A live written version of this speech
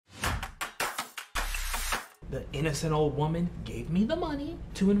The innocent old woman gave me the money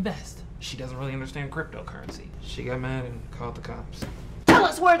to invest. She doesn't really understand cryptocurrency. She got mad and called the cops. Tell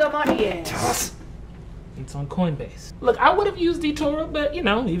us where the money is! Tell us! It's on Coinbase. Look, I would have used eToro, but you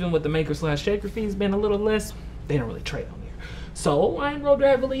know, even with the maker/shaker fees being a little less, they don't really trade on there. So I enrolled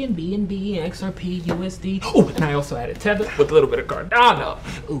heavily in BNB, XRP, USD. Oh, and I also added Tether with a little bit of Cardano.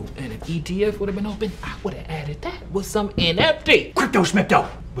 Ooh, and if ETF would have been open, I would have added that with some NFT. Crypto Schmipto!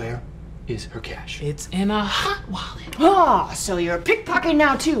 Where is her cash? It's in a hot wallet. Ah, so you're pickpocketing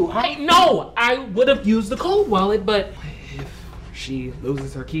now too, huh? No, I would have used the cold wallet, but if she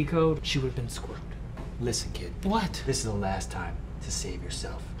loses her key code, she would have been screwed. Listen, kid. What? This is the last time to save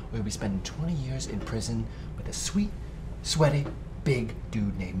yourself. We'll be spending 20 years in prison with a sweet, sweaty, big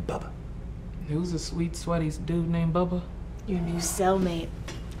dude named Bubba. Who's a sweet, sweaty dude named Bubba? Your new cellmate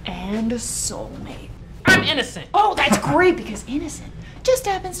and soulmate. I'm innocent. Oh, that's great because innocent just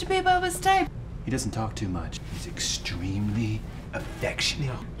happens to be Bubba's type. He doesn't talk too much. He's extremely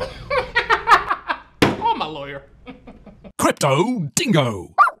affectionate. Oh, my lawyer. Crypto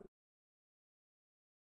Dingo.